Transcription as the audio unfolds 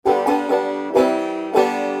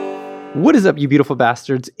What is up, you beautiful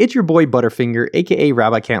bastards? It's your boy Butterfinger, aka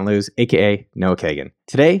Rabbi Can't Lose, aka Noah Kagan.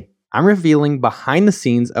 Today, I'm revealing behind the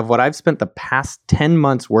scenes of what I've spent the past 10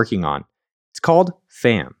 months working on. It's called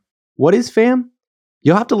FAM. What is FAM?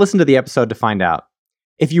 You'll have to listen to the episode to find out.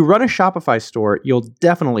 If you run a Shopify store, you'll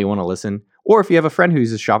definitely want to listen. Or if you have a friend who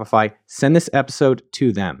uses Shopify, send this episode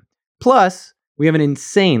to them. Plus, we have an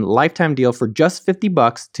insane lifetime deal for just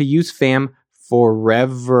 $50 to use FAM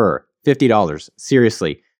forever. $50.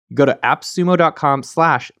 Seriously. Go to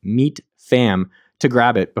appsumo.com/meetfam to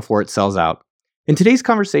grab it before it sells out. In today's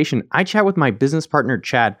conversation, I chat with my business partner,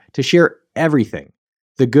 Chad, to share everything.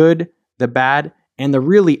 The good, the bad, and the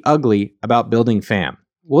really ugly about building FAM.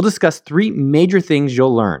 We'll discuss 3 major things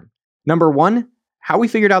you'll learn. Number 1, how we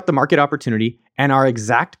figured out the market opportunity and our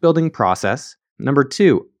exact building process. Number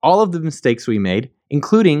 2, all of the mistakes we made,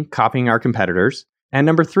 including copying our competitors. And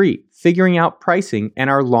number 3, figuring out pricing and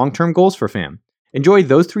our long-term goals for FAM. Enjoy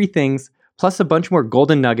those 3 things, plus a bunch more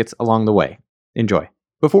golden nuggets along the way. Enjoy.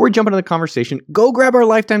 Before we jump into the conversation, go grab our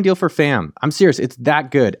lifetime deal for FAM. I'm serious, it's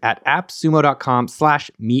that good at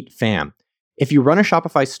appsumo.com/meetfam. If you run a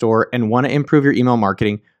Shopify store and want to improve your email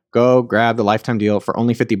marketing, go grab the lifetime deal for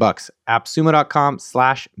only $50.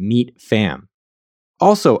 appsumo.com/meetfam.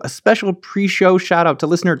 Also, a special pre-show shout out to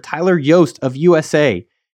listener Tyler Yost of USA.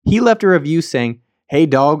 He left a review saying, "Hey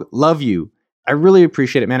dog, love you." I really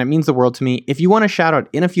appreciate it, man. It means the world to me. If you want a shout out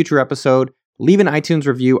in a future episode, leave an iTunes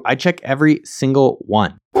review. I check every single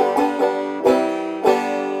one.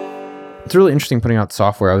 It's really interesting putting out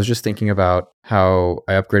software. I was just thinking about how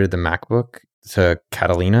I upgraded the MacBook to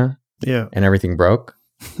Catalina. Yeah. And everything broke.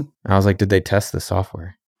 I was like, did they test the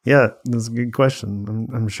software? Yeah, that's a good question.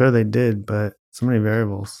 I'm sure they did, but so many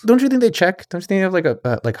variables. Don't you think they check? Don't you think they have like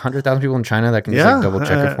 100,000 people in China that can just double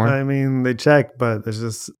check it for them? I mean, they check, but there's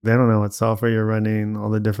just, they don't know what software you're running, all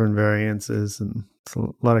the different variances, and it's a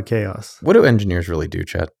lot of chaos. What do engineers really do,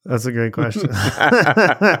 Chet? That's a great question.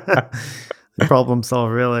 Problem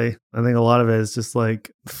solve, really. I think a lot of it is just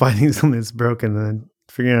like finding something that's broken and then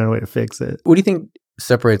figuring out a way to fix it. What do you think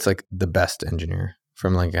separates like the best engineer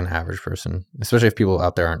from like an average person, especially if people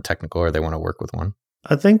out there aren't technical or they want to work with one?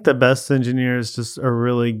 I think the best engineers just are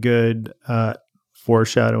really good at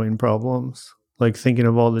foreshadowing problems, like thinking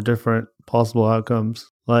of all the different possible outcomes.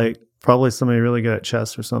 Like probably somebody really good at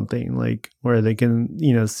chess or something, like where they can,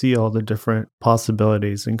 see all the different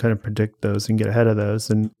possibilities and kind of predict those and get ahead of those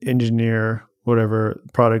and engineer whatever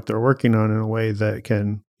product they're working on in a way that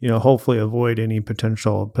can, hopefully avoid any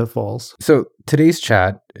potential pitfalls. So today's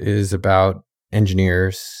chat is about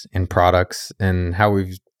engineers and products and how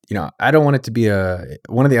we've, I don't want it to be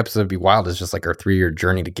one of the episodes would be wild. It's just like our 3-year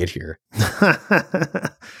journey to get here.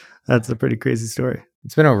 That's a pretty crazy story.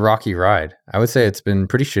 It's been a rocky ride. I would say it's been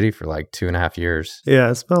pretty shitty for like 2.5 years.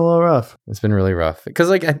 Yeah, it's been a little rough. It's been really rough. Because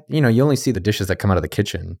you only see the dishes that come out of the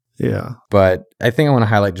kitchen. Yeah. But I think I want to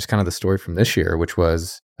highlight just kind of the story from this year, which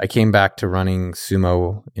was I came back to running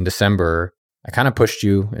Sumo in December. I kind of pushed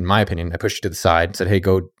you, in my opinion, I pushed you to the side, said, hey,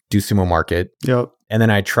 go do Sumo Market. Yep. And then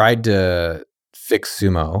I tried to fix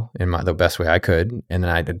Sumo in the best way I could. And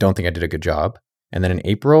then I don't think I did a good job. And then in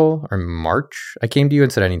April or March, I came to you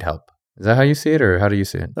and said, I need help. Is that how you see it, or how do you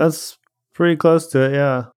see it? That's pretty close to it,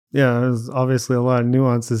 yeah. Yeah, there's obviously a lot of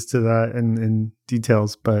nuances to that and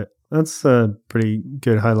details, but that's a pretty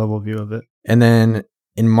good high-level view of it. And then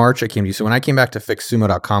in March, I came to you. So when I came back to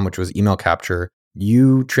fixsumo.com, which was email capture,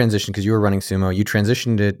 you transitioned, because you were running Sumo, you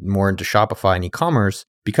transitioned it more into Shopify and e-commerce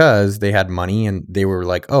because they had money and they were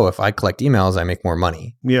like, oh, if I collect emails, I make more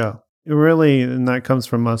money. Yeah. It really, and that comes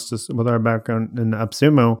from us just with our background in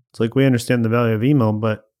AppSumo. It's like we understand the value of email,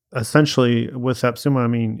 but essentially with AppSumo, I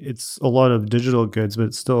mean, it's a lot of digital goods, but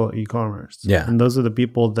it's still e-commerce. Yeah. And those are the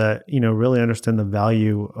people that, really understand the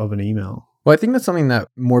value of an email. Well, I think that's something that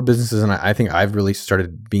more businesses, and I think I've really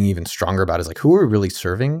started being even stronger about, is like, who are we really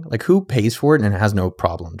serving? Like, who pays for it and has no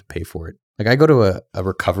problem to pay for it? Like, I go to a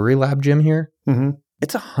recovery lab gym here. Mm-hmm.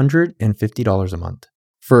 It's $150 a month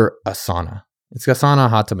for a sauna. It's a sauna,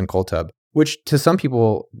 hot tub, and cold tub, which to some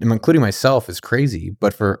people, including myself, is crazy.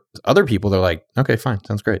 But for other people, they're like, okay, fine,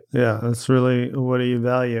 sounds great. Yeah, that's really, what do you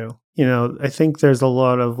value? I think there's a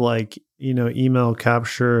lot of email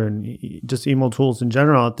capture and just email tools in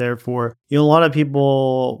general out there for, a lot of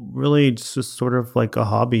people really just sort of like a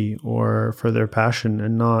hobby or for their passion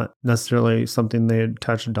and not necessarily something they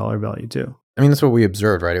attach a dollar value to. I mean, that's what we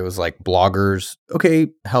observed, right? It was like bloggers, okay,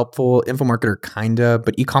 helpful, info marketer, kinda,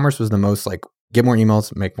 but e-commerce was the most like, get more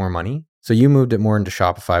emails, make more money. So you moved it more into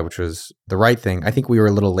Shopify, which was the right thing. I think we were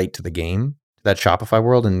a little late to the game, that Shopify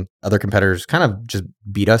world, and other competitors kind of just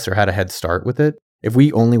beat us or had a head start with it. If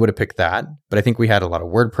we only would have picked that, but I think we had a lot of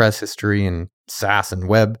WordPress history and SaaS and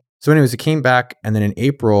web. So anyways, it came back. And then in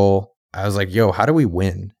April, I was like, yo, how do we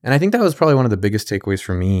win? And I think that was probably one of the biggest takeaways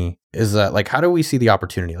for me is that like, how do we see the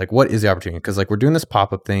opportunity? Like, what is the opportunity? Because like we're doing this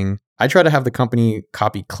pop-up thing. I try to have the company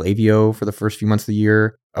copy Klaviyo for the first few months of the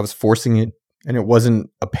year. I was forcing it and it wasn't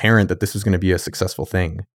apparent that this was going to be a successful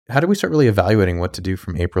thing. How do we start really evaluating what to do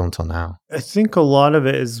from April until now? I think a lot of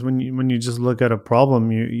it is when you just look at a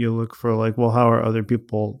problem, you look for like, well, how are other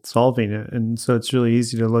people solving it? And so it's really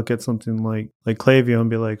easy to look at something like Klaviyo and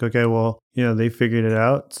be like, okay, well, they figured it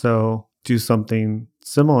out, so do something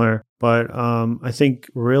similar. But I think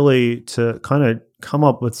really to kind of come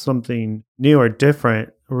up with something new or different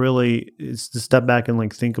really is to step back and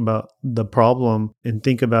like think about the problem and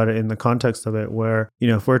think about it in the context of it, where,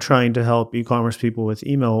 if we're trying to help e-commerce people with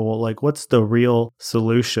email, well, like what's the real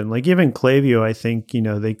solution? Like even Klaviyo, I think,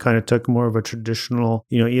 they kind of took more of a traditional,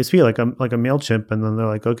 ESP, like a MailChimp, and then they're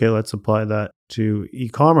like, okay, let's apply that to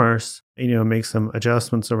e-commerce, make some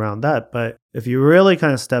adjustments around that. But if you really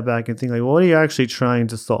kind of step back and think like, well, what are you actually trying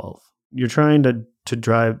to solve? You're trying to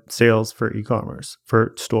drive sales for e-commerce,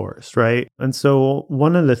 for stores, right? And so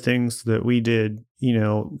one of the things that we did,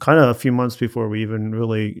 kind of a few months before we even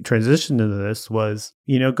really transitioned into this was,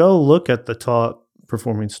 go look at the top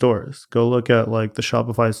performing stores. Go look at like the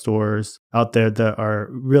Shopify stores out there that are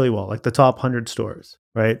really well, like the top 100 stores,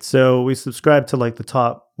 right? So we subscribed to like the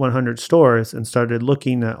top 100 stores and started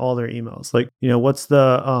looking at all their emails. Like, what's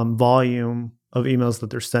the volume of emails that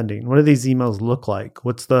they're sending? What do these emails look like?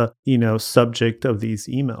 What's the, subject of these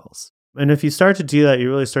emails? And if you start to do that, you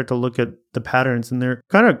really start to look at the patterns, and they're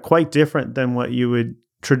kind of quite different than what you would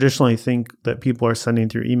traditionally think that people are sending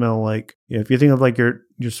through email. Like, if you think of like your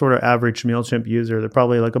sort of average MailChimp user, they're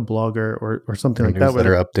probably like a blogger or something like that.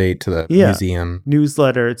 Newsletter update to the museum.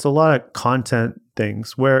 Newsletter. It's a lot of content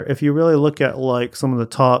things, where if you really look at like some of the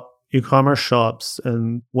top e-commerce shops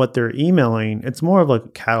and what they're emailing, it's more of like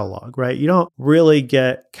a catalog, right? You don't really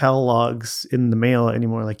get catalogs in the mail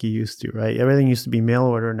anymore like you used to, right? Everything used to be mail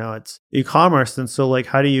order. Now it's e-commerce. And so like,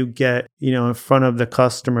 how do you get, in front of the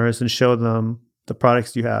customers and show them the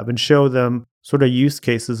products you have and show them sort of use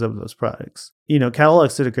cases of those products?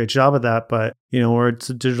 Catalogs did a great job of that, but, it's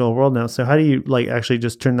a digital world now. So how do you like actually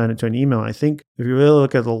just turn that into an email? I think if you really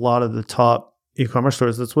look at a lot of the top e-commerce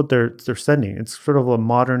stores, that's what they're sending. It's sort of a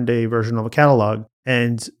modern day version of a catalog.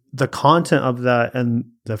 And the content of that and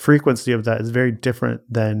the frequency of that is very different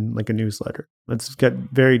than like a newsletter. It's got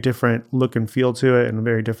very different look and feel to it, and a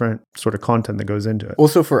very different sort of content that goes into it.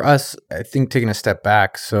 Also for us, I think taking a step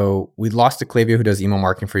back, so we lost to Klaviyo, who does email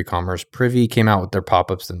marketing for e-commerce. Privy came out with their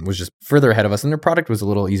pop-ups and was just further ahead of us, and their product was a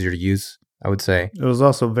little easier to use, I would say. It was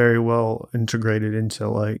also very well integrated into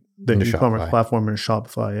like the e-commerce platform in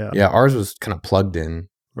Shopify. Yeah, ours was kind of plugged in.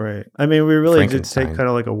 Right. I mean, we really did take kind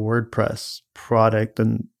of like a WordPress product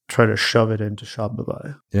and try to shove it into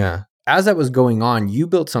Shopify. Yeah. As that was going on, you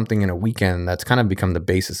built something in a weekend that's kind of become the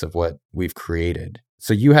basis of what we've created.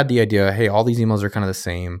 So you had the idea, hey, all these emails are kind of the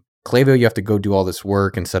same. Klaviyo, you have to go do all this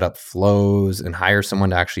work and set up flows and hire someone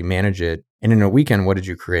to actually manage it. And in a weekend, what did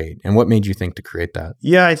you create? And what made you think to create that?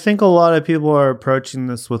 Yeah, I think a lot of people are approaching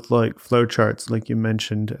this with like flowcharts, like you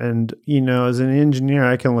mentioned. And, as an engineer,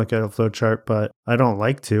 I can look at a flowchart, but I don't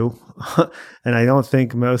like to. And I don't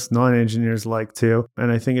think most non-engineers like to.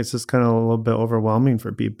 And I think it's just kind of a little bit overwhelming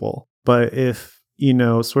for people. But if,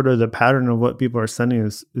 sort of the pattern of what people are sending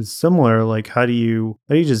is similar, like how do you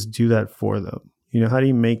just do that for them? How do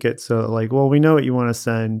you make it so like, well, we know what you want to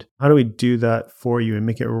send. How do we do that for you and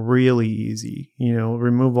make it really easy?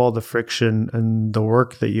 Remove all the friction and the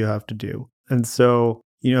work that you have to do. And so,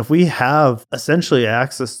 if we have essentially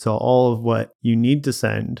access to all of what you need to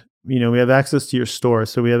send, we have access to your store.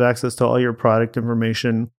 So we have access to all your product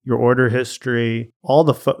information, your order history, all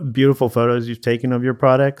the beautiful photos you've taken of your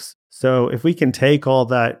products. So if we can take all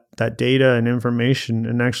that data and information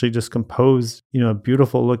and actually just compose, a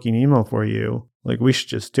beautiful looking email for you, like we should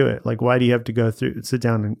just do it. Like, why do you have to sit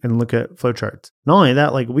down and look at flowcharts? Not only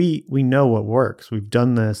that, like we know what works. We've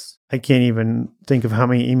done this. I can't even think of how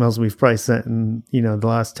many emails we've probably sent in, the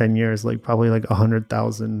last 10 years, like probably like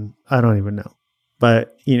 100,000. I don't even know.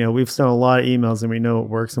 But, we've sent a lot of emails and we know what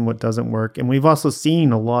works and what doesn't work. And we've also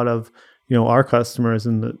seen a lot of, our customers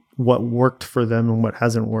and what worked for them and what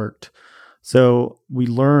hasn't worked. So we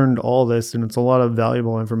learned all this, and it's a lot of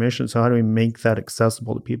valuable information. So how do we make that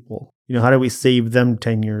accessible to people? How do we save them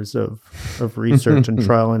 10 years of research and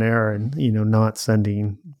trial and error and, not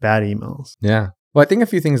sending bad emails? Yeah. Well, I think a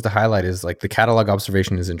few things to highlight is like the catalog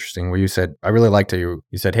observation is interesting, where you said, I really liked how you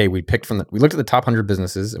said, hey, we looked at the top 100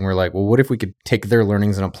 businesses and we're like, well, what if we could take their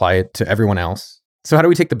learnings and apply it to everyone else? So how do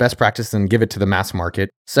we take the best practice and give it to the mass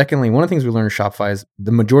market? Secondly, one of the things we learned at Shopify is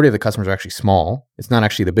the majority of the customers are actually small. It's not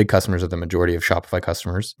actually the big customers are the majority of Shopify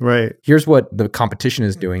customers. Right. Here's what the competition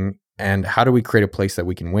is doing and how do we create a place that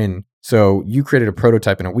we can win? So you created a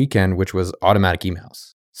prototype in a weekend, which was automatic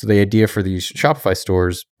emails. So the idea for these Shopify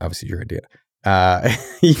stores, obviously your idea,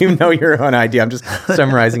 you know your own idea. I'm just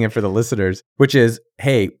summarizing it for the listeners, which is,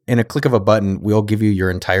 hey, in a click of a button, we'll give you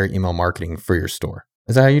your entire email marketing for your store.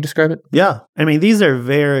 Is that how you describe it? Yeah. I mean, these are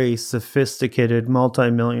very sophisticated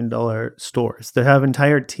multi-million-dollar stores that have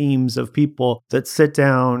entire teams of people that sit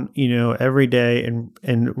down, every day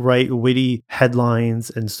and write witty headlines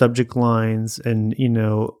and subject lines and,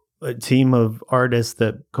 a team of artists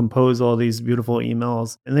that compose all these beautiful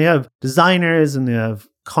emails. And they have designers and they have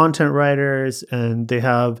content writers and they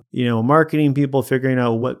have, marketing people figuring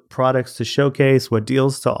out what products to showcase, what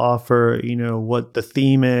deals to offer, what the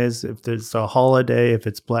theme is, if there's a holiday, if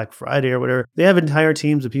it's Black Friday or whatever. They have entire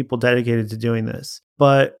teams of people dedicated to doing this.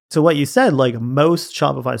 But to what you said, like most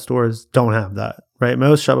Shopify stores don't have that, right?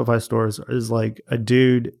 Most Shopify stores is like a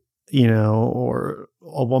dude, or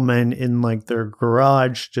a woman in like their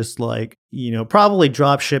garage, just like, probably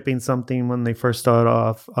drop shipping something when they first start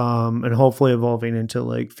off, and hopefully evolving into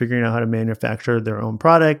like figuring out how to manufacture their own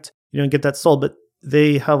product, and get that sold. But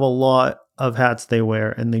they have a lot of hats they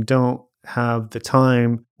wear and they don't have the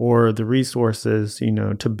time or the resources,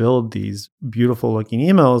 to build these beautiful looking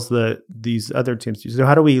emails that these other teams do. So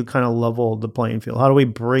how do we kind of level the playing field? How do we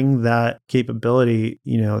bring that capability,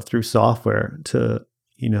 through software to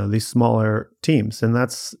these smaller teams? And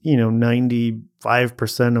that's,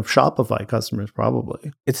 95% of Shopify customers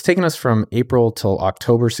probably. It's taken us from April till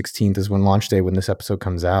October 16th is when launch day, when this episode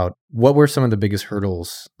comes out. What were some of the biggest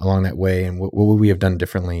hurdles along that way? And what would we have done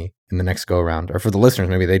differently in the next go around? Or for the listeners,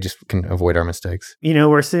 maybe they just can avoid our mistakes.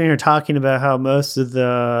 We're sitting here talking about how most of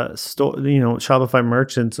the Shopify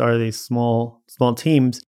merchants are these small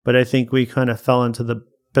teams. But I think we kind of fell into the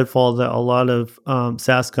pitfall that a lot of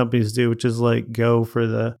SaaS companies do, which is like go for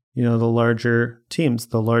the larger teams,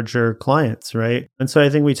 the larger clients, right? And so I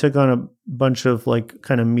think we took on a bunch of like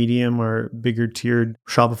kind of medium or bigger tiered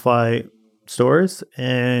Shopify stores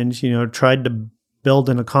and tried to build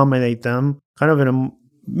and accommodate them kind of in a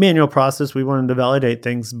manual process. We wanted to validate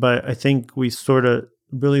things, but I think we sort of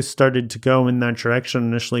really started to go in that direction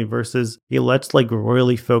initially versus, hey, let's like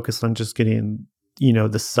really focus on just getting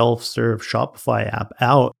the self-serve Shopify app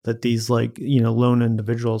out that these like, lone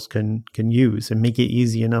individuals can use and make it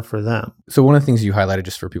easy enough for them. So one of the things you highlighted,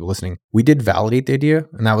 just for people listening, we did validate the idea.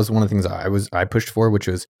 And that was one of the things I pushed for, which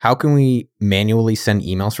was how can we manually send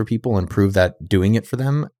emails for people and prove that doing it for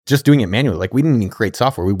them, just doing it manually. Like we didn't even create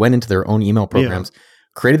software. We went into their own email programs,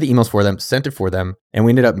 created the emails for them, sent it for them. And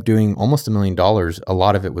we ended up doing almost $1 million. A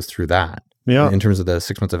lot of it was through that. In terms of the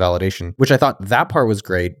 6 months of validation, which I thought that part was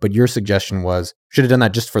great. But your suggestion was, should have done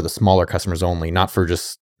that just for the smaller customers only, not for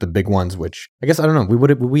just the big ones, which I guess, I don't know,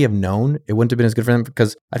 would we have known it wouldn't have been as good for them?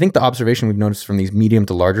 Because I think the observation we've noticed from these medium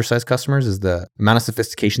to larger size customers is the amount of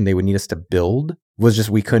sophistication they would need us to build was just,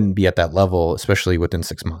 we couldn't be at that level, especially within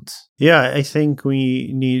 6 months. Yeah, I think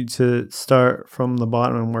we need to start from the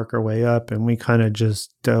bottom and work our way up. And we kind of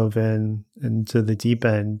just dove into the deep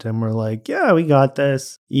end and we're like, yeah, we got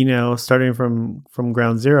this, starting from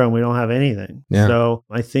ground zero and we don't have anything. Yeah. So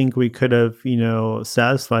I think we could have,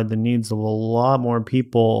 satisfied the needs of a lot more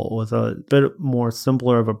people with a bit more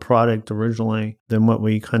simpler of a product originally than what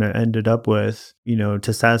we kind of ended up with,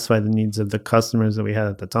 to satisfy the needs of the customers that we had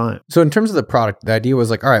at the time. So in terms of the product, the idea was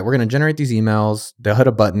like, all right, we're going to generate these emails, they'll hit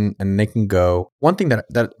a button and they can go. One thing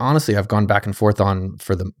that honestly I've gone back and forth on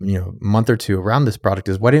for the month or two around this product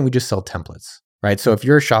is, why didn't we just sell templates? Right. So if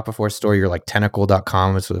you're a Shopify store, you're like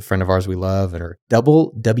Tentacle.com, which is a friend of ours we love, or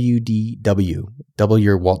double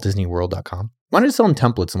your Walt Disney World.com. Why don't you sell them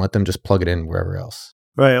templates and let them just plug it in wherever else?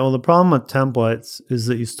 Right. Well, the problem with templates is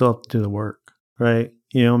that you still have to do the work, right?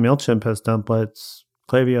 MailChimp has templates,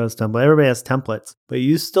 Klaviyo has templates, everybody has templates, but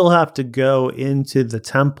you still have to go into the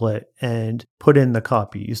template and put in the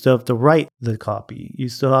copy. You still have to write the copy. You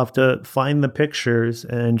still have to find the pictures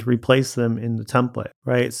and replace them in the template,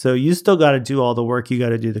 right? So you still got to do all the work. You got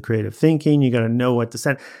to do the creative thinking. You got to know what to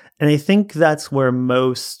send. And I think that's where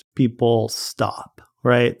most people stop,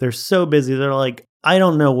 right? They're so busy. They're like, I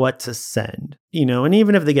don't know what to send, and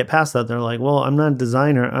even if they get past that, they're like, well, I'm not a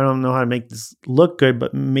designer. I don't know how to make this look good,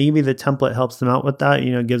 but maybe the template helps them out with that,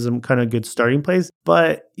 gives them kind of good starting place,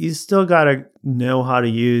 but you still got to know how to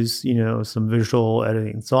use, some visual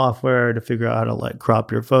editing software to figure out how to like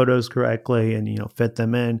crop your photos correctly and, fit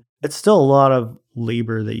them in. It's still a lot of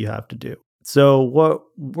labor that you have to do. So what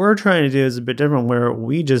we're trying to do is a bit different, where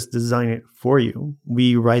we just design it for you.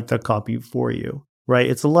 We write the copy for you. right?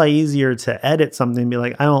 It's a lot easier to edit something and be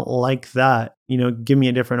like, I don't like that, give me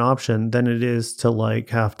a different option than it is to like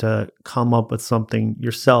have to come up with something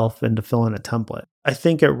yourself and to fill in a template. I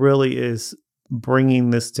think it really is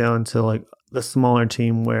bringing this down to like the smaller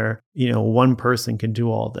team where, one person can do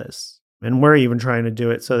all this. And we're even trying to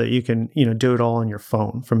do it so that you can, do it all on your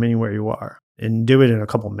phone from anywhere you are and do it in a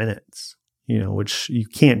couple minutes, which you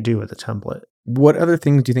can't do with a template. What other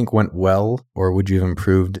things do you think went well, or would you have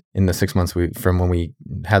improved in the 6 months from when we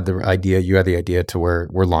had the idea, you had the idea to where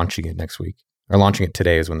we're launching it next week? Or launching it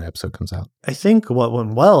today is when the episode comes out. I think what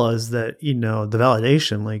went well is that, the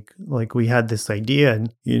validation, like we had this idea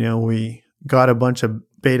and, we got a bunch of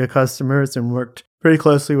beta customers and worked pretty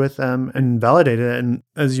closely with them and validated it. And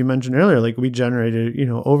as you mentioned earlier, like we generated,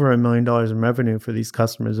 over $1 million in revenue for these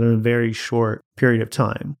customers in a very short period of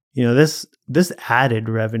time. This added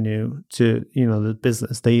revenue to, the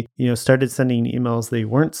business. They, started sending emails they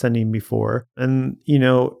weren't sending before. And,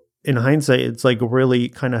 in hindsight, it's like really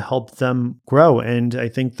kind of helped them grow. And I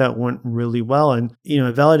think that went really well. And,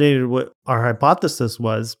 it validated what our hypothesis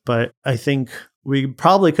was. But I think we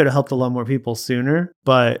probably could have helped a lot more people sooner,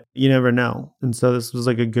 but you never know. And so this was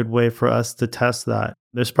like a good way for us to test that.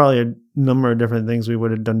 There's probably a number of different things we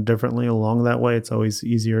would have done differently along that way. It's always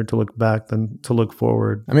easier to look back than to look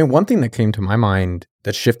forward. I mean, one thing that came to my mind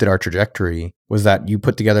that shifted our trajectory was that you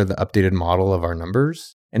put together the updated model of our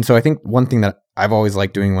numbers. And so I think one thing that I've always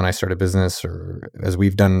liked doing when I start a business or as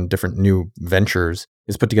we've done different new ventures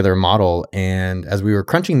is put together a model. And as we were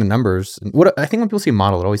crunching the numbers, what I think when people see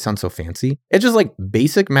model, it always sounds so fancy. It's just like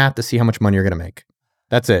basic math to see how much money you're going to make.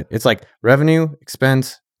 That's it. It's like revenue,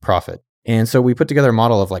 expense, profit. And so we put together a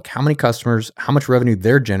model of like how many customers, how much revenue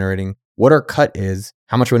they're generating, what our cut is,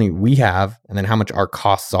 how much money we have, and then how much our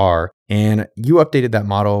costs are. And you updated that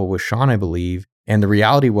model with Sean, I believe. And the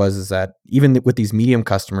reality is that even with these medium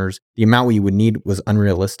customers, the amount we would need was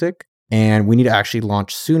unrealistic. And we need to actually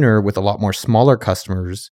launch sooner with a lot more smaller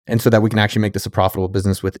customers. And so that we can actually make this a profitable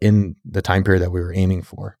business within the time period that we were aiming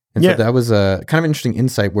for. And so that was a kind of interesting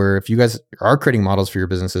insight where if you guys are creating models for your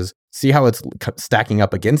businesses, see how it's stacking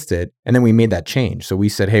up against it. And then we made that change. So we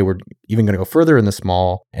said, hey, we're even going to go further in the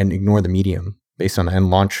small and ignore the medium based on that and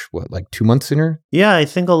launch, like 2 months sooner? Yeah, I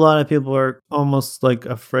think a lot of people are almost like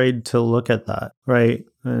afraid to look at that, right?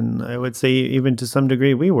 And I would say even to some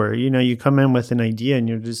degree we were, you come in with an idea and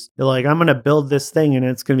you're like, I'm going to build this thing and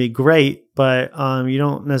it's going to be great. But you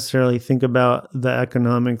don't necessarily think about the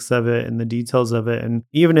economics of it and the details of it. And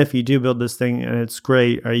even if you do build this thing and it's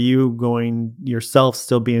great, are you going yourself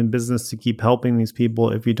still be in business to keep helping these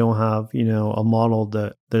people if you don't have, a model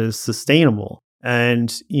that is sustainable?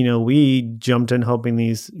 And, we jumped in helping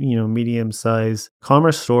these, medium-sized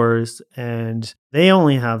commerce stores, and they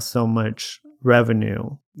only have so much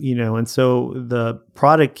revenue, and so the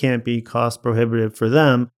product can't be cost prohibitive for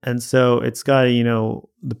them. And so it's got to,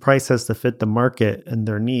 the price has to fit the market and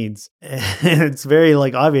their needs. And it's very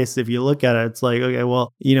obvious if you look at it, it's like, okay,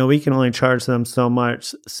 well, we can only charge them so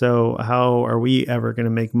much. So how are we ever going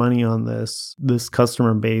to make money on this? This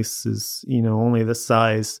customer base is, only this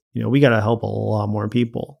size. We got to help a lot more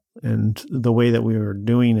people. And the way that we were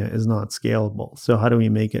doing it is not scalable. So how do we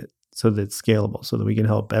make it so that it's scalable, so that we can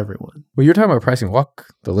help everyone? Well, you're talking about pricing. Walk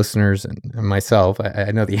the listeners and myself,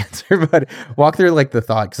 I know the answer, but walk through the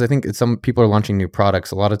thought, because I think some people are launching new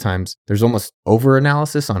products. A lot of times there's almost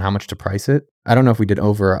over-analysis on how much to price it. I don't know if we did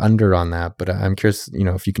over or under on that, but I'm curious,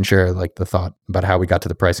 if you can share the thought about how we got to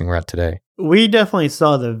the pricing we're at today. We definitely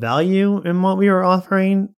saw the value in what we were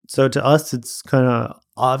offering. So to us, it's kind of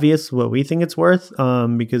obvious what we think it's worth,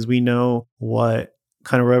 because we know what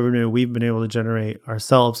kind of revenue we've been able to generate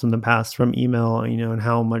ourselves in the past from email, and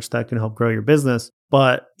how much that can help grow your business.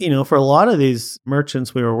 But, for a lot of these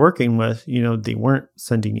merchants we were working with, they weren't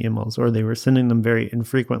sending emails, or they were sending them very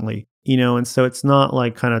infrequently, and so it's not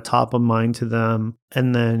kind of top of mind to them.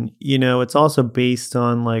 And then, it's also based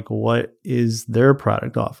on what is their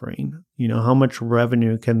product offering, how much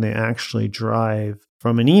revenue can they actually drive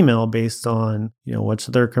from an email based on, what's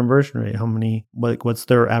their conversion rate, what's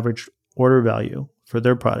their average order value for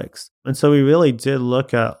their products. And so we really did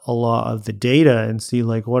look at a lot of the data and see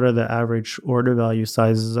what are the average order value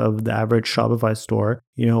sizes of the average Shopify store,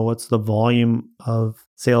 what's the volume of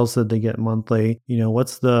sales that they get monthly,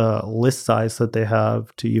 what's the list size that they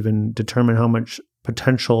have to even determine how much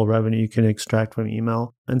potential revenue you can extract from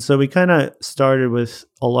email. And so we kind of started with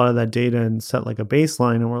a lot of that data and set a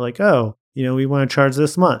baseline, and we're like, oh, we want to charge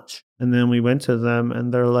this much. And then we went to them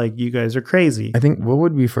and they're like, you guys are crazy. I think, what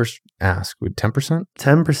would we first ask? Would 10%?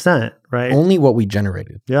 10%, right? Only what we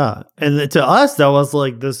generated. Yeah. And to us, that was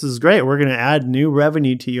like, this is great. We're going to add new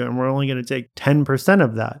revenue to you and we're only going to take 10%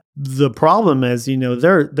 of that. The problem is,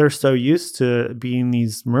 they're so used to being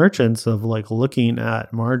these merchants of like looking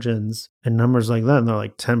at margins and numbers like that. And they're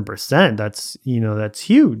like 10%. That's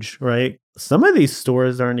huge, right? Some of these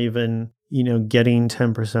stores aren't even getting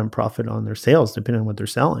 10% profit on their sales, depending on what they're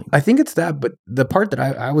selling. I think it's that, but the part that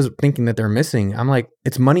I was thinking that they're missing, I'm like,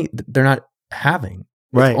 it's money they're not having.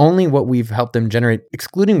 Right. It's only what we've helped them generate,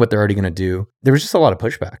 excluding what they're already going to do. There was just a lot of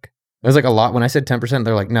pushback. There's like a lot. When I said 10%,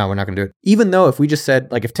 they're like, no, we're not going to do it. Even though if we just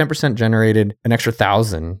said, like, if 10% generated an extra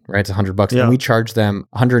 $1,000, right, it's $100, and we charge them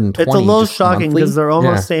 $120. It's a little shocking because they're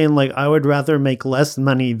almost Yeah. saying, like, I would rather make less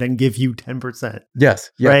money than give you 10%. Yes.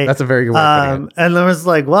 Yeah. Right? That's a very good way of putting it. And I was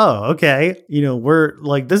like, whoa, okay. We're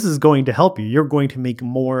like, this is going to help you. You're going to make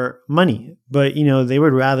more money. But, they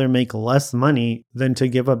would rather make less money than to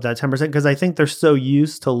give up that 10% because I think they're so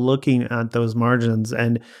used to looking at those margins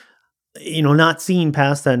and not seeing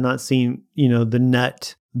past that, not seeing, the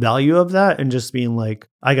net value of that and just being like,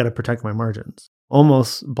 I got to protect my margins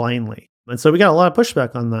almost blindly. And so we got a lot of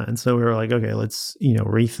pushback on that. And so we were like, okay, let's,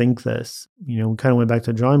 rethink this. We kind of went back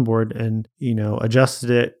to the drawing board and, adjusted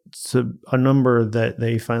it to a number that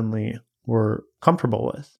they finally were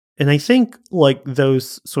comfortable with. And I think like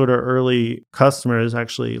those sort of early customers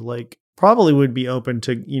actually like probably would be open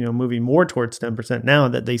to, moving more towards 10% now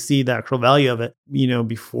that they see the actual value of it.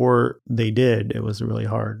 Before they did, it was really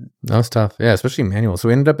hard. That was tough. Yeah, especially manual. So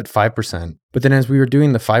we ended up at 5%. But then as we were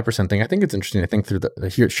doing the 5% thing, I think it's interesting to think through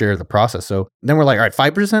share the process. So then we're like, all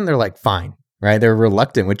right, 5%? They're like, fine, right? They're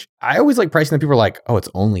reluctant, which I always like pricing that people are like, oh, it's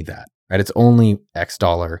only that, right? It's only X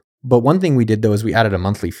dollar. But one thing we did though is we added a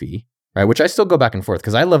monthly fee, right? Which I still go back and forth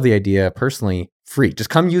because I love the idea personally, free.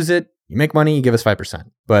 Just come use it. You make money, you give us 5%.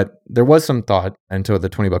 But there was some thought into the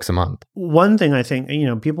 $20 a month. One thing I think,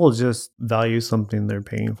 people just value something they're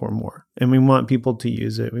paying for more. And we want people to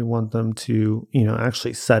use it. We want them to,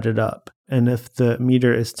 actually set it up. And if the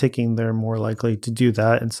meter is ticking, they're more likely to do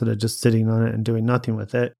that instead of just sitting on it and doing nothing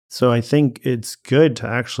with it. So I think it's good to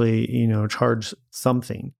actually, charge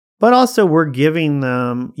something. But also we're giving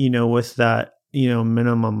them, with that,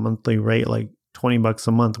 minimum monthly rate, like $20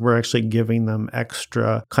 a month, we're actually giving them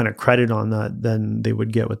extra kind of credit on that than they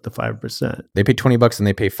would get with the 5%. They pay $20 and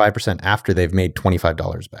they pay 5% after they've made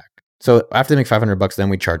 $25 back. So after they make $500, then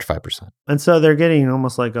we charge 5%. And so they're getting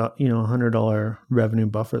almost like a, $100 revenue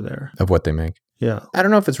buffer there. Of what they make. Yeah. I don't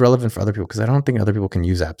know if it's relevant for other people because I don't think other people can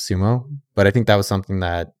use AppSumo, but I think that was something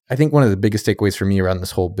that I think one of the biggest takeaways for me around this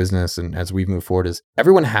whole business and as we've moved forward is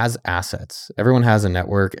everyone has assets. Everyone has a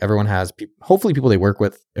network. Everyone has hopefully people they work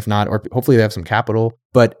with, if not, or hopefully they have some capital,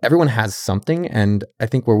 but everyone has something. And I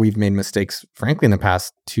think where we've made mistakes, frankly, in the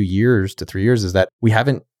past 2 years to 3 years is that we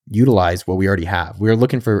haven't utilized what we already have. We're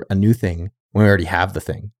looking for a new thing when we already have the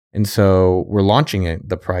thing. And so we're launching it,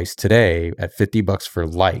 the price today at $50 for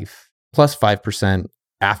life. Plus 5%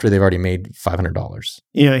 after they've already made $500.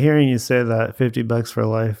 Hearing you say that $50 for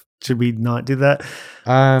life, should we not do that?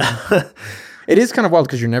 It is kind of wild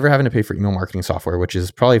because you're never having to pay for email marketing software, which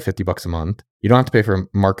is probably $50 a month. You don't have to pay for a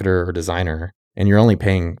marketer or designer, and you're only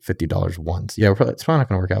paying $50 once. Yeah, it's probably not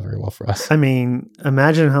going to work out very well for us. I mean,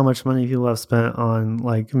 imagine how much money people have spent on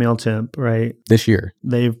like MailChimp, right? This year.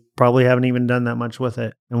 They probably haven't even done that much with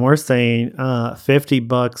it. And we're saying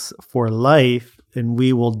 $50 for life, and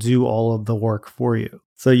we will do all of the work for you.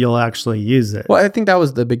 So you'll actually use it. Well, I think that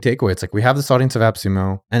was the big takeaway. It's like we have this audience of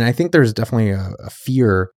AppSumo, and I think there's definitely a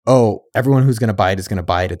fear, everyone who's going to buy it is going to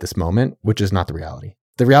buy it at this moment, which is not the reality.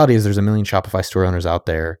 The reality is there's a million Shopify store owners out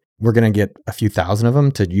there. We're going to get a few thousand of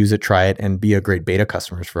them to use it, try it, and be a great beta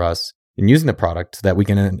customers for us in using the product so that we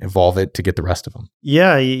can evolve it to get the rest of them.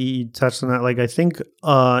 Yeah, you touched on that. Like I think,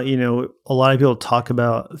 a lot of people talk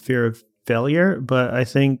about fear of failure, but I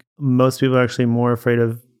think most people are actually more afraid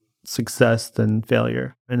of success than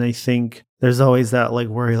failure. And I think there's always that like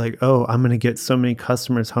worry, like, oh, I'm going to get so many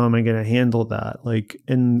customers. How am I going to handle that? Like,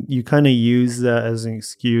 and you kind of use that as an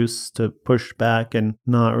excuse to push back and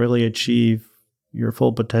not really achieve your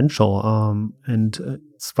full potential. And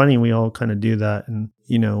it's funny, we all kind of do that. And,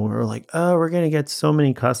 we're like, oh, we're going to get so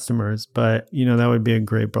many customers, but, that would be a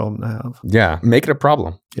great problem to have. Yeah. Make it a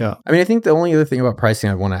problem. Yeah. I mean, I think the only other thing about pricing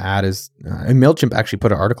I want to add is, and MailChimp actually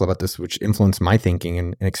put an article about this, which influenced my thinking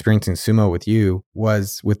and experiencing Sumo with you,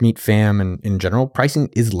 was with Meet Fam and in general, pricing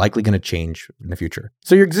is likely going to change in the future.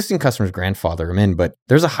 So your existing customers grandfather them in, but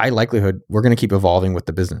there's a high likelihood we're going to keep evolving with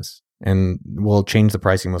the business. And we'll change the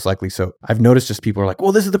pricing most likely. So I've noticed just people are like,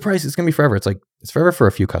 well, this is the price. It's going to be forever. It's like, it's forever for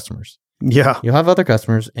a few customers. Yeah. You'll have other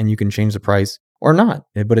customers and you can change the price or not,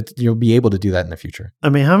 but you'll be able to do that in the future. I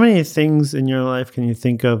mean, how many things in your life can you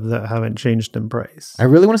think of that haven't changed in price? I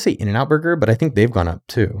really want to say In-N-Out Burger, but I think they've gone up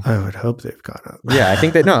too. I would hope they've gone up. Yeah, I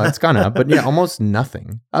think that, no, it's gone up, but yeah, almost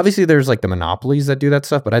nothing. Obviously, there's like the monopolies that do that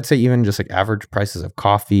stuff, but I'd say even just like average prices of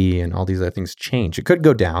coffee and all these other things change. It could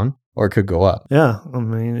go down or it could go up. Yeah, I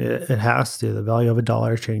mean, it has to. The value of a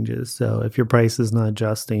dollar changes. So if your price is not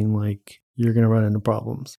adjusting, like, you're going to run into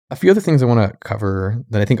problems. A few other things I want to cover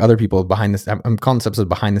that I think other people behind this, I'm calling this episode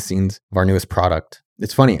behind the scenes of our newest product.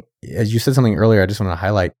 It's funny, as you said something earlier, I just want to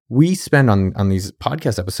highlight, we spend on these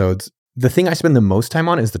podcast episodes, the thing I spend the most time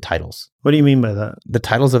on is the titles. What do you mean by that? The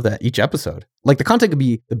titles of each episode. Like the content could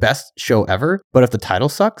be the best show ever, but if the title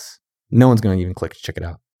sucks, no one's going to even click to check it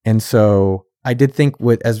out. And so I did think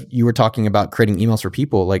as you were talking about creating emails for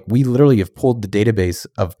people, like we literally have pulled the database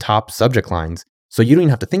of top subject lines. So you don't even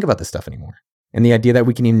have to think about this stuff anymore. And the idea that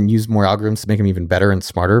we can even use more algorithms to make them even better and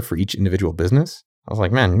smarter for each individual business, I was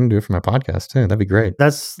like, man, you can do it for my podcast too. That'd be great.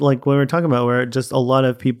 That's like what we were talking about, where just a lot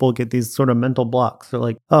of people get these sort of mental blocks. They're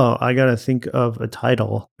like, oh, I got to think of a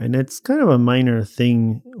title. And it's kind of a minor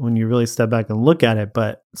thing when you really step back and look at it,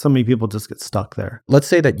 but so many people just get stuck there. Let's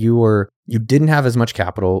say that you didn't have as much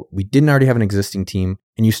capital. We didn't already have an existing team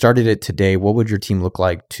and you started it today. What would your team look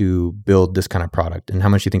like to build this kind of product and how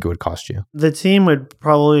much do you think it would cost you? The team would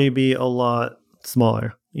probably be a lot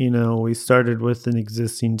smaller. We started with an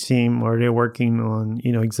existing team already working on,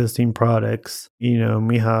 existing products, and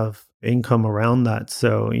we have income around that.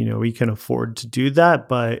 So, we can afford to do that.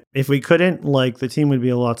 But if we couldn't, the team would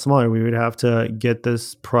be a lot smaller. We would have to get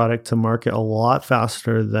this product to market a lot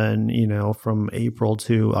faster than, from April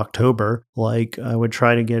to October. I would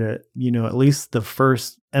try to get it, at least the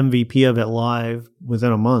first MVP of it live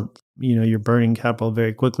within a month. You're burning capital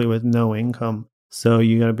very quickly with no income. So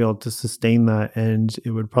you got to be able to sustain that. And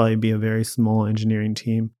it would probably be a very small engineering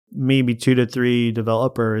team, maybe 2 to 3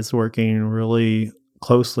 developers working really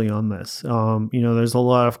closely on this. There's a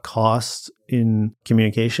lot of cost in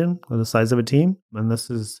communication of the size of a team. And this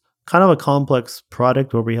is kind of a complex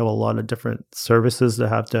product where we have a lot of different services that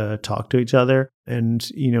have to talk to each other. And,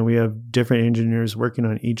 we have different engineers working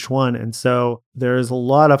on each one. And so there's a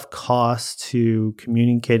lot of cost to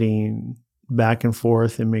communicating back and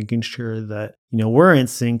forth and making sure that, we're in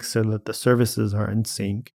sync so that the services are in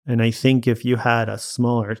sync. And I think if you had a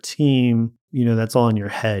smaller team, that's all in your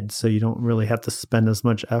head. So you don't really have to spend as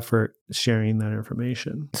much effort sharing that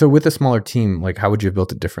information. So with a smaller team, how would you have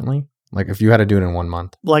built it differently? If you had to do it in 1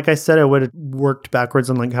 month? Like I said, I would have worked backwards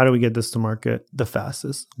on how do we get this to market the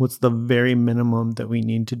fastest? What's the very minimum that we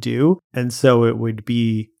need to do? And so it would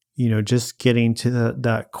be just getting to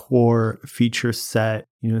that core feature set,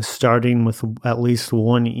 starting with at least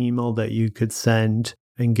one email that you could send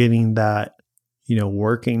and getting that,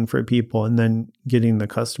 working for people and then getting the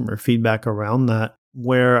customer feedback around that,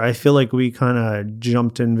 where I feel like we kind of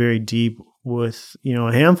jumped in very deep with,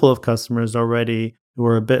 a handful of customers already who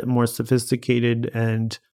are a bit more sophisticated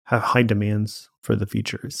and have high demands for the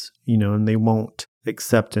features, and they won't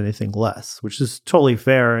accept anything less, which is totally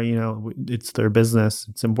fair. It's their business.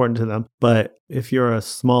 It's important to them. But if you're a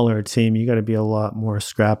smaller team, you got to be a lot more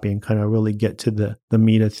scrappy and kind of really get to the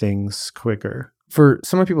meat of things quicker. For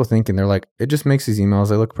some of people thinking, they're like, it just makes these emails,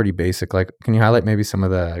 they look pretty basic. Can you highlight maybe some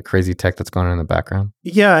of the crazy tech that's going on in the background?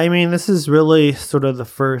 Yeah, I mean, this is really sort of the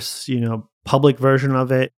first, public version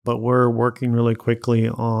of it, but we're working really quickly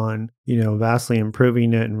on, vastly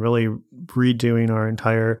improving it and really redoing our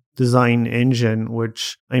entire design engine,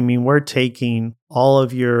 which, we're taking all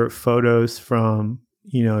of your photos from,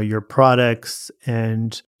 your products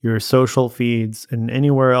and your social feeds and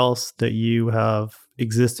anywhere else that you have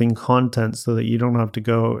existing content so that you don't have to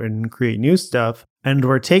go and create new stuff. And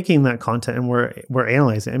we're taking that content and we're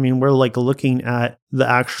analyzing. We're looking at the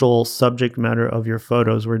actual subject matter of your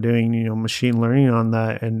photos. We're doing, machine learning on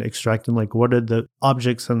that and extracting what are the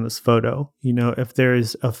objects in this photo. If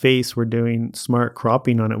there's a face, we're doing smart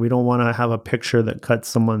cropping on it. We don't want to have a picture that cuts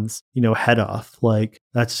someone's, head off.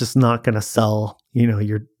 That's just not going to sell,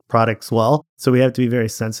 your products well. So we have to be very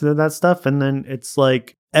sensitive to that stuff. And then it's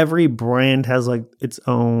every brand has its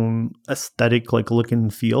own aesthetic, look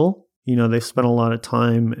and feel. They've spent a lot of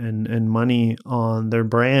time and money on their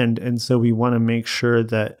brand. And so we want to make sure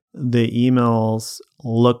that the emails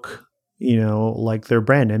look, like their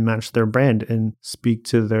brand and match their brand and speak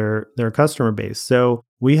to their customer base. So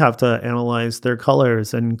we have to analyze their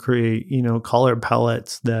colors and create, color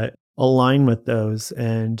palettes that align with those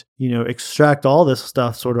and, extract all this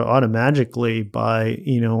stuff sort of automatically by,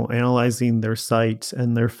 analyzing their site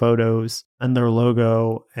and their photos and their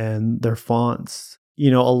logo and their fonts. A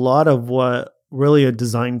lot of what really a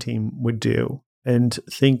design team would do, and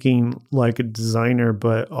thinking like a designer,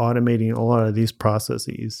 but automating a lot of these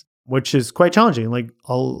processes, which is quite challenging. Like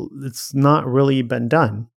it's not really been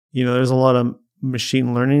done. There's a lot of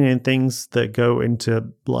machine learning and things that go into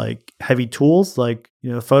like heavy tools. Like,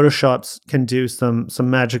 Photoshops can do some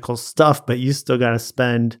magical stuff, but you still got to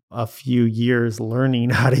spend a few years learning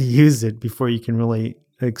how to use it before you can really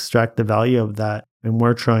extract the value of that. And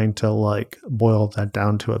we're trying to like boil that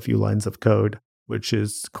down to a few lines of code, which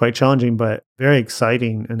is quite challenging, but very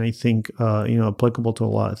exciting. And I think, applicable to a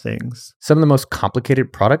lot of things. Some of the most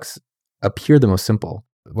complicated products appear the most simple.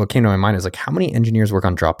 What came to my mind is like, how many engineers work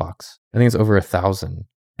on Dropbox? I think it's over 1,000.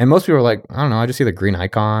 And most people are like, I don't know, I just see the green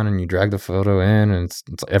icon and you drag the photo in and it's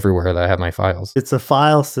everywhere that I have my files. It's a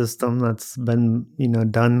file system that's been,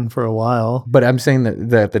 done for a while. But I'm saying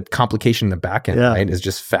that the complication in the back end, right, is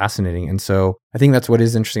just fascinating. And so I think that's what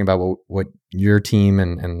is interesting about what your team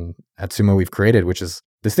and at Sumo we've created, which is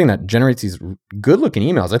this thing that generates these good looking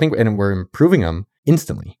emails. I think, and we're improving them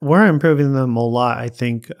instantly. We're improving them a lot. I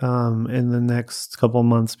think in the next couple of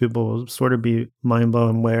months, people will sort of be mind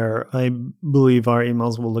blown where I believe our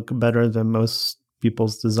emails will look better than most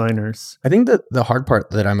people's designers. I think that the hard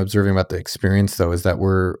part that I'm observing about the experience though is that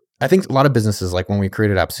I think a lot of businesses, like when we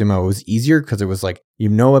created AppSumo, it was easier because it was like,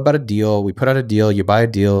 about a deal, we put out a deal, you buy a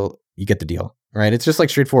deal, you get the deal, right? It's just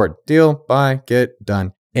like straightforward. Deal, buy, get,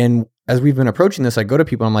 done. And as we've been approaching this, I go to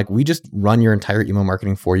people, I'm like, we just run your entire email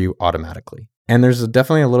marketing for you automatically. And there's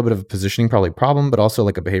definitely a little bit of a positioning probably problem, but also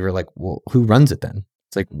like a behavior like, well, who runs it then?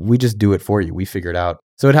 It's like, we just do it for you. We figure it out.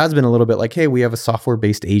 So it has been a little bit like, hey, we have a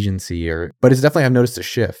software-based agency but it's definitely, I've noticed a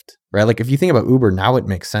shift, right? Like if you think about Uber, now it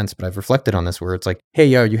makes sense, but I've reflected on this where it's like, hey,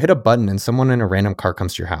 you hit a button and someone in a random car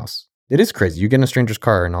comes to your house. It is crazy. You get in a stranger's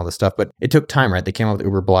car and all this stuff, but it took time, right? They came out with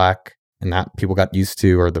Uber Black and that people got used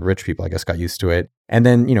to, or the rich people, I guess, got used to it. And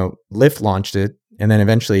then, Lyft launched it. And then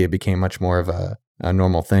eventually it became much more of a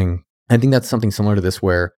normal thing. I think that's something similar to this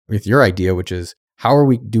where with your idea, which is how are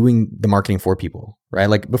we doing the marketing for people, right?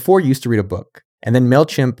 Like before you used to read a book and then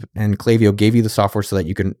MailChimp and Klaviyo gave you the software so that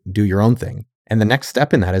you can do your own thing. And the next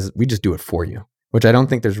step in that is we just do it for you, which I don't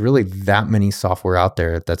think there's really that many software out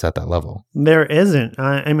there that's at that level. There isn't.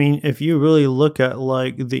 I mean, if you really look at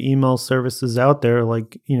like the email services out there,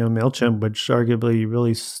 like, MailChimp, which arguably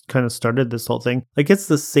really kind of started this whole thing, like it's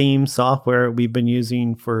the same software we've been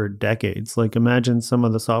using for decades. Like imagine some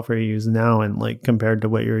of the software you use now and like compared to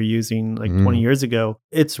what you're using like 20 years ago,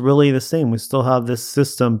 it's really the same. We still have this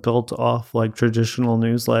system built off like traditional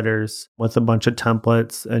newsletters with a bunch of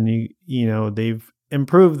templates and they've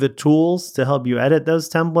improve the tools to help you edit those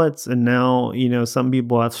templates. And now, some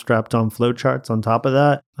people have strapped on flowcharts on top of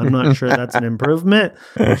that. I'm not sure that's an improvement.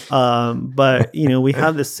 But, we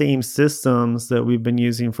have the same systems that we've been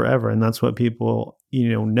using forever. And that's what people,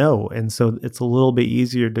 know. And so it's a little bit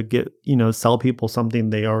easier to get, sell people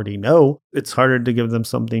something they already know. It's harder to give them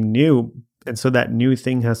something new. And so that new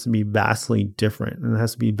thing has to be vastly different and it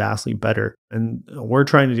has to be vastly better. And we're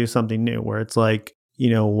trying to do something new where it's like,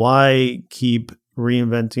 why keep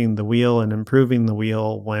reinventing the wheel and improving the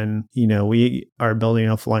wheel when, we are building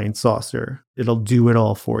a flying saucer. It'll do it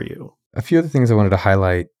all for you. A few other things I wanted to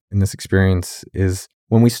highlight in this experience is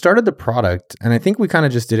when we started the product, and I think we kind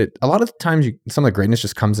of just did it, a lot of times some of the greatness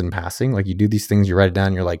just comes in passing. Like you do these things, you write it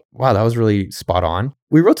down, you're like, wow, that was really spot on.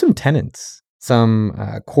 We wrote some tenets, some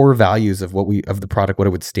core values of the product, what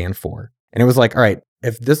it would stand for. And it was like, all right,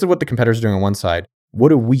 if this is what the competitors are doing on one side, what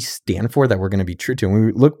do we stand for that we're going to be true to?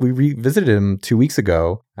 And we revisited them 2 weeks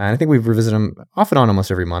ago. And I think we've revisited them off and on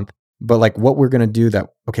almost every month. But like what we're going to do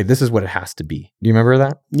this is what it has to be. Do you remember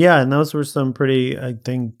that? Yeah. And those were some pretty, I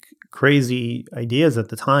think, crazy ideas at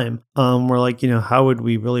the time. We're like, how would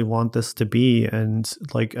we really want this to be? And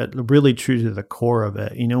like really true to the core of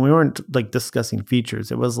it. We weren't like discussing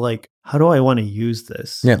features. It was like, how do I want to use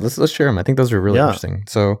this? Yeah, let's share them. I think those are really interesting.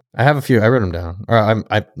 So I have a few. I wrote them down, or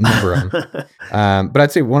I remember them. But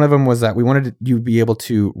I'd say one of them was that we wanted you to be able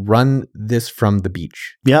to run this from the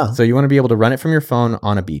beach. Yeah. So you want to be able to run it from your phone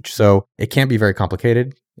on a beach. So it can't be very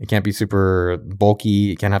complicated. It can't be super bulky.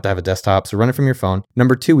 You can't have to have a desktop. So run it from your phone.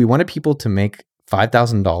 Number 2, we wanted people to make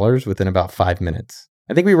 $5,000 within about 5 minutes.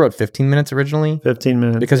 I think we wrote 15 minutes originally. 15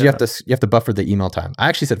 minutes. Because you have to buffer the email time. I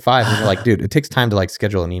actually said 5 and you're like, dude, it takes time to like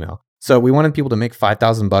schedule an email. So we wanted people to make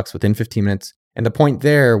 $5,000 within 15 minutes. And the point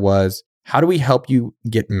there was, how do we help you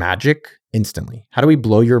get magic instantly? How do we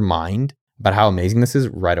blow your mind about how amazing this is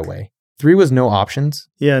right away? 3 was no options.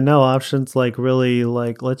 Yeah, no options. Like really,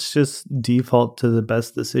 like let's just default to the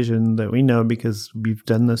best decision that we know because we've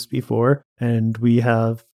done this before and we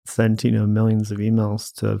have sent, millions of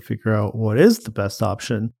emails to figure out what is the best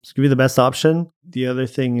option. It's gonna be the best option. The other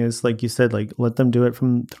thing is, like you said, like let them do it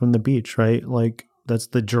from the beach, right? Like that's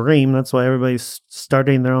the dream. That's why everybody's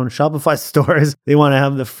starting their own Shopify stores. They want to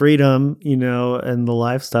have the freedom, and the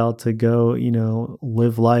lifestyle to go,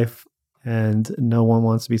 live life. And no one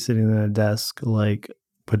wants to be sitting at a desk, like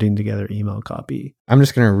putting together email copy. I'm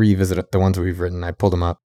just going to revisit the ones we've written. I pulled them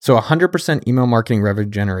up. So 100% email marketing revenue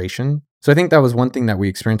generation. So I think that was one thing that we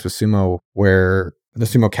experienced with Sumo, where the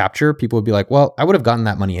Sumo Capture, people would be like, well, I would have gotten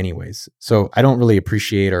that money anyways. So I don't really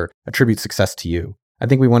appreciate or attribute success to you. I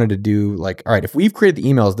think we wanted to do like, all right, if we've created the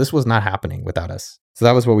emails, this was not happening without us. So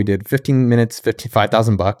that was what we did. 15 minutes,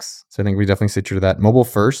 $55,000. So I think we definitely stayed true to that. Mobile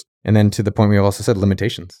first. And then to the point we also said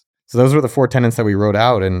limitations. So those were the 4 tenets that we wrote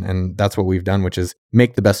out. And that's what we've done, which is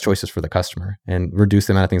make the best choices for the customer and reduce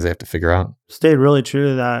the amount of things they have to figure out. Stayed really true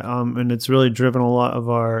to that. And it's really driven a lot of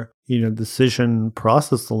our, decision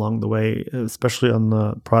process along the way, especially on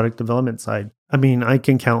the product development side. I mean, I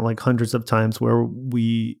can count like hundreds of times where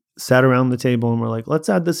we sat around the table and we're like, let's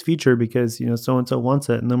add this feature because, so-and-so wants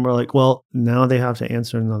it. And then we're like, well, now they have to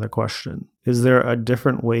answer another question. Is there a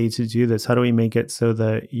different way to do this? How do we make it so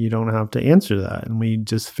that you don't have to answer that? And we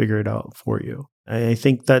just figure it out for you. I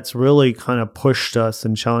think that's really kind of pushed us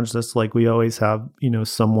and challenged us. Like we always have,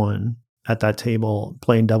 someone at that table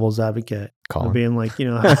playing devil's advocate. Colin. Being like,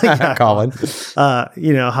 Colin.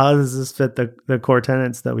 How does this fit the core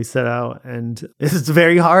tenets that we set out? And it's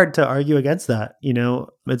very hard to argue against that.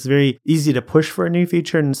 It's very easy to push for a new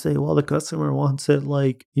feature and say, well, the customer wants it,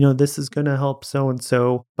 like, this is going to help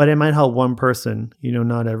so-and-so, but it might help one person,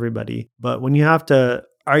 not everybody. But when you have to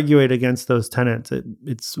argue it against those tenets,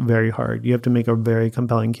 it's very hard. You have to make a very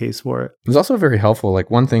compelling case for it. It was also very helpful.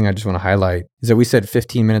 Like one thing I just want to highlight is that we said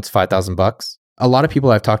 15 minutes, $5,000. A lot of people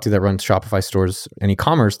I've talked to that run Shopify stores and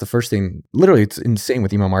e-commerce, the first thing, literally it's insane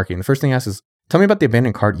with email marketing. The first thing I ask is, tell me about the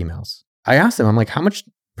abandoned cart emails. I asked them, I'm like, how much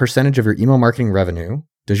percentage of your email marketing revenue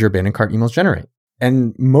does your abandoned cart emails generate?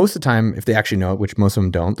 And most of the time, if they actually know it, which most of them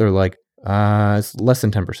don't, they're like, it's less than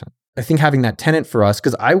 10%. I think having that tenet for us,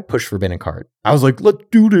 because I pushed for abandoned cart. I was like, let's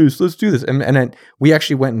do this. And then we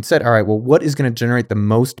actually went and said, all right, well, what is going to generate the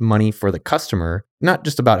most money for the customer? Not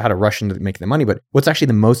just about how to rush into making the money, but what's actually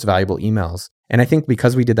the most valuable emails? And I think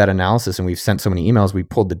because we did that analysis and we've sent so many emails, we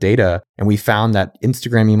pulled the data and we found that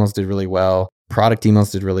Instagram emails did really well. Product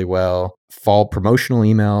emails did really well. Fall promotional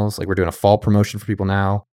emails, like we're doing a fall promotion for people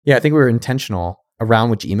now. Yeah, I think we were intentional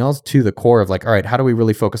around which emails to the core of like, all right, how do we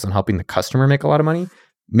really focus on helping the customer make a lot of money?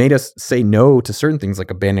 Made us say no to certain things like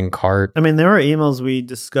abandoned cart. I mean, there were emails we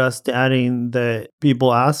discussed adding that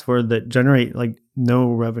people asked for that generate like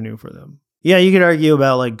no revenue for them. Yeah, you could argue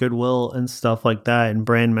about like goodwill and stuff like that and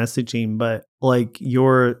brand messaging, but like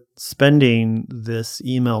you're spending this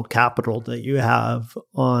email capital that you have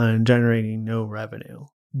on generating no revenue.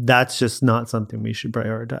 That's just not something we should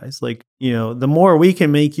prioritize. Like, the more we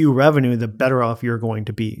can make you revenue, the better off you're going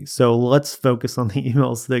to be. So let's focus on the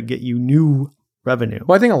emails that get you new revenue.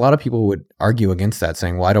 Well, I think a lot of people would argue against that,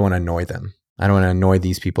 saying, well, I don't want to annoy them. I don't want to annoy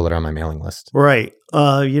these people that are on my mailing list. Right.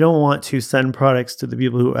 You don't want to send products to the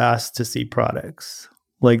people who ask to see products.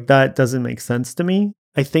 Like that doesn't make sense to me.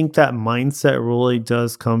 I think that mindset really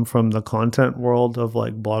does come from the content world of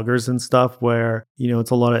like bloggers and stuff where,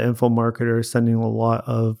 it's a lot of info marketers sending a lot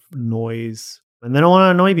of noise and they don't want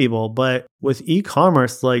to annoy people. But with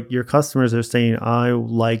e-commerce, like your customers are saying, I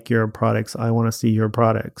like your products. I want to see your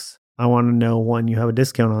products. I want to know when you have a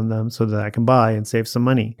discount on them so that I can buy and save some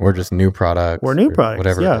money. Or just new products. Or new products,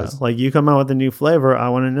 whatever yeah. it is. Like you come out with a new flavor, I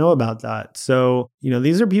want to know about that. So,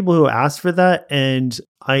 these are people who ask for that. And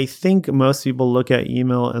I think most people look at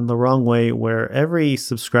email in the wrong way, where every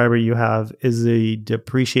subscriber you have is a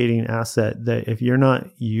depreciating asset that if you're not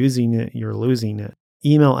using it, you're losing it.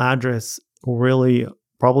 Email address really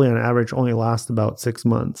probably on average only lasts about 6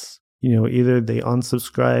 months. Either they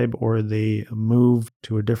unsubscribe or they move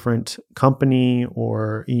to a different company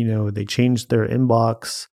or, they change their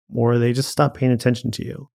inbox or they just stop paying attention to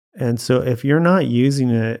you. And so if you're not using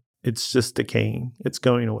it, it's just decaying. It's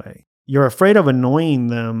going away. You're afraid of annoying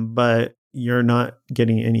them, but you're not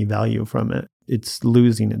getting any value from it. It's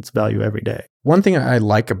losing its value every day. One thing I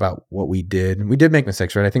like about what we did make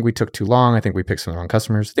mistakes, right? I think we took too long. I think we picked some of the wrong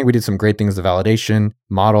customers. I think we did some great things, the validation,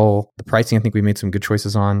 model, the pricing. I think we made some good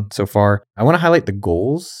choices on so far. I want to highlight the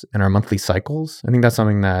goals and our monthly cycles. I think that's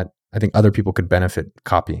something that I think other people could benefit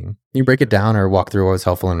copying. Can you break it down or walk through what was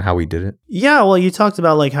helpful and how we did it? Yeah, well, you talked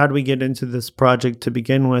about like how do we get into this project to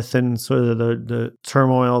begin with and sort of the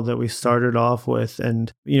turmoil that we started off with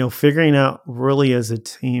and, figuring out really as a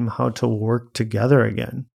team how to work together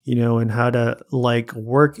again, and how to like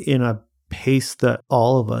work in a pace that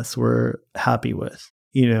all of us were happy with,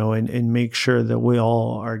 and make sure that we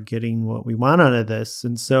all are getting what we want out of this.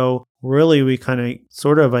 And so really we kind of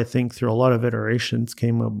sort of, I think through a lot of iterations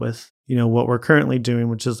came up with, what we're currently doing,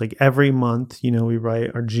 which is like every month, we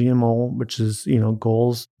write our GMO, which is,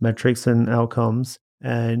 goals, metrics, and outcomes,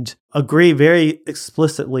 and agree very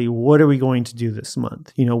explicitly, what are we going to do this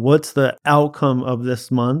month? What's the outcome of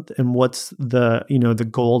this month, and what's the, the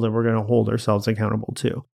goal that we're going to hold ourselves accountable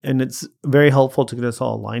to? And it's very helpful to get us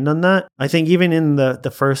all aligned on that. I think even in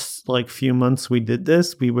the first few months we did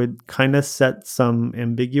this, we would kind of set some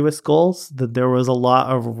ambiguous goals, that there was a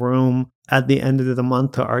lot of room at the end of the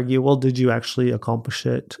month to argue, well, did you actually accomplish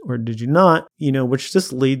it or did you not? Which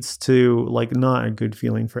just leads to not a good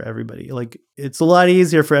feeling for everybody. It's a lot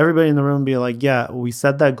easier for everybody in the room to be like, yeah, we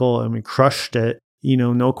set that goal and we crushed it,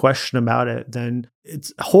 no question about it. Then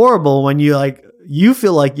it's horrible when you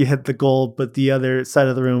feel like you hit the goal, but the other side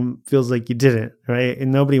of the room feels like you didn't, right?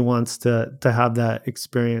 And nobody wants to have that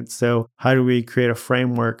experience. So how do we create a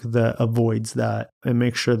framework that avoids that and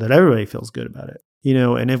make sure that everybody feels good about it?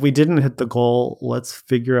 And if we didn't hit the goal, let's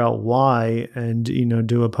figure out why and,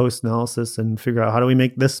 do a post-analysis and figure out how do we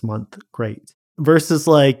make this month great. Versus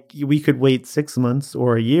we could wait 6 months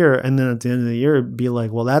or a year and then at the end of the year be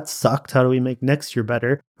like, well, that sucked. How do we make next year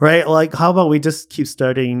better? Right? How about we just keep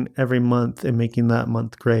starting every month and making that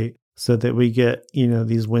month great so that we get,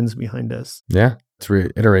 these wins behind us. Yeah. To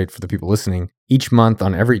reiterate for the people listening, each month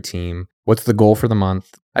on every team, what's the goal for the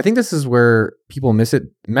month? I think this is where people miss it.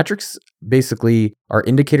 Metrics basically are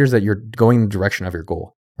indicators that you're going in the direction of your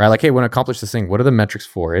goal, right? Like, hey, we want to accomplish this thing. What are the metrics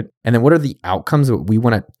for it? And then what are the outcomes that we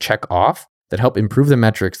want to check off that help improve the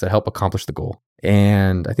metrics that help accomplish the goal?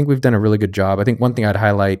 And I think we've done a really good job. I think one thing I'd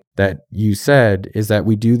highlight that you said is that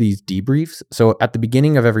we do these debriefs. So at the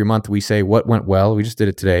beginning of every month, we say what went well. We just did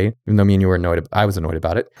it today, even though me and you were annoyed. I was annoyed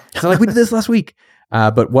about it. So we did this last week.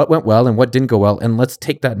 But what went well and what didn't go well, and let's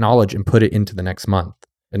take that knowledge and put it into the next month.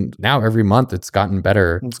 And now every month it's gotten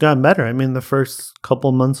better. It's gotten better. I mean, the first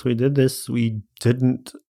couple months we did this, we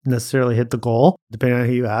didn't necessarily hit the goal, depending on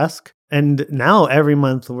who you ask. And now every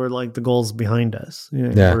month we're the goal's behind us.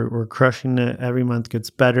 We're crushing it. Every month gets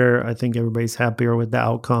better. I think everybody's happier with the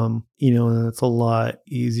outcome, and it's a lot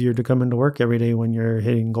easier to come into work every day when you're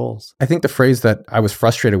hitting goals. I think the phrase that I was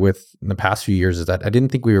frustrated with in the past few years is that I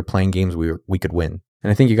didn't think we were playing games we could win. And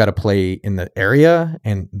I think you got to play in the area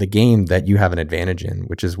and the game that you have an advantage in,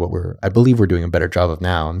 which is what I believe we're doing a better job of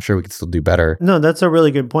now. I'm sure we could still do better. No, that's a really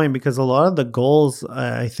good point, because a lot of the goals,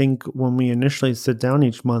 I think when we initially sit down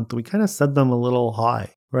each month, we kind of set them a little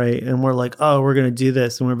high, right? And we're like, oh, we're going to do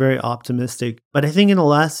this. And we're very optimistic. But I think in the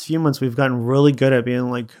last few months, we've gotten really good at being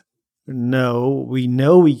like, no, we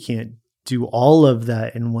know we can't do all of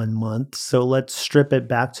that in 1 month. So let's strip it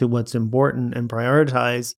back to what's important and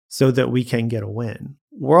prioritize so that we can get a win.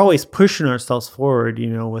 We're always pushing ourselves forward,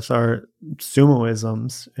 with our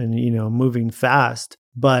sumoisms and, moving fast.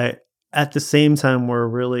 But at the same time, we're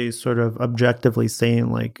really sort of objectively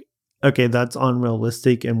saying okay, that's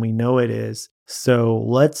unrealistic and we know it is. So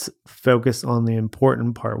let's focus on the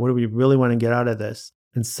important part. What do we really want to get out of this?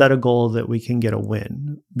 And set a goal that we can get a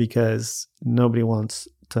win, because nobody wants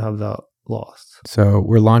to have that lost. So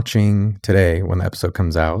we're launching today when the episode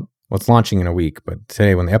comes out. Well, it's launching in a week, but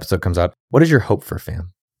today when the episode comes out, what is your hope for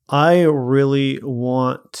FAM? I really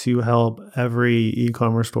want to help every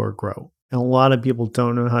e-commerce store grow. And a lot of people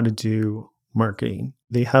don't know how to do marketing.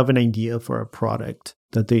 They have an idea for a product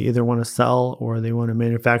that they either want to sell or they want to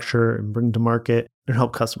manufacture and bring to market and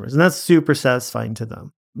help customers. And that's super satisfying to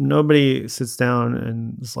them. Nobody sits down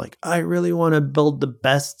and is like, I really want to build the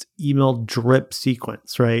best email drip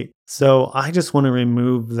sequence, right? So I just want to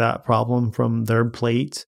remove that problem from their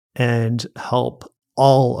plate and help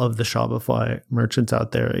all of the Shopify merchants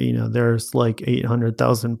out there. There's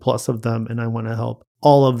 800,000 plus of them, and I want to help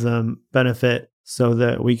all of them benefit so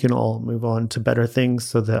that we can all move on to better things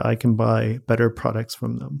so that I can buy better products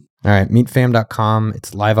from them. All right, meetfam.com.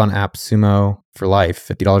 It's live on AppSumo for life,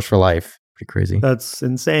 $50 for life. Pretty crazy. That's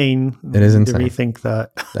insane. It is insane. To rethink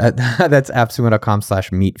that. That's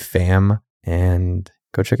appsumo.com/meetfam, and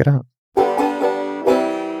go check it out.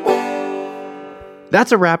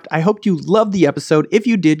 That's a wrap. I hope you loved the episode. If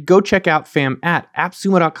you did, go check out FAM at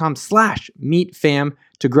appsumo.com/meetfam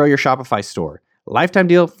to grow your Shopify store. Lifetime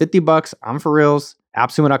deal, $50. I'm for reals.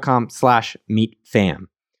 appsumo.com/meetfam.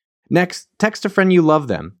 Next, text a friend you love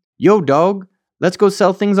them. Yo, dog, let's go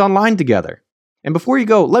sell things online together. And before you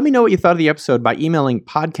go, let me know what you thought of the episode by emailing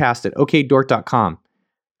podcast@okdork.com.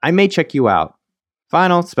 I may check you out.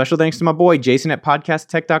 Final, special thanks to my boy, Jason at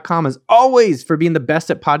podcasttech.com, as always, for being the best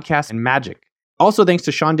at podcasts and magic. Also, thanks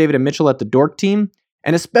to Sean, David, and Mitchell at the Dork Team.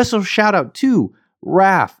 And a special shout out to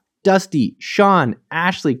Raph, Dusty, Sean,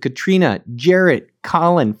 Ashley, Katrina, Jarrett,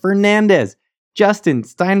 Colin, Fernandez, Justin,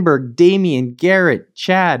 Steinberg, Damian, Garrett,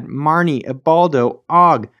 Chad, Marnie, Ebaldo,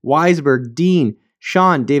 Og, Weisberg, Dean,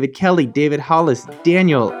 Sean, David Kelly, David Hollis,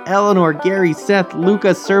 Daniel, Eleanor, Gary, Seth, Luca,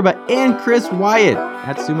 Serba, and Chris Wyatt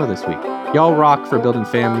at Sumo this week. Y'all rock for building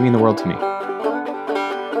fam. You mean the world to me.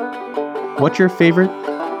 What's your favorite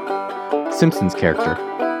Simpsons character?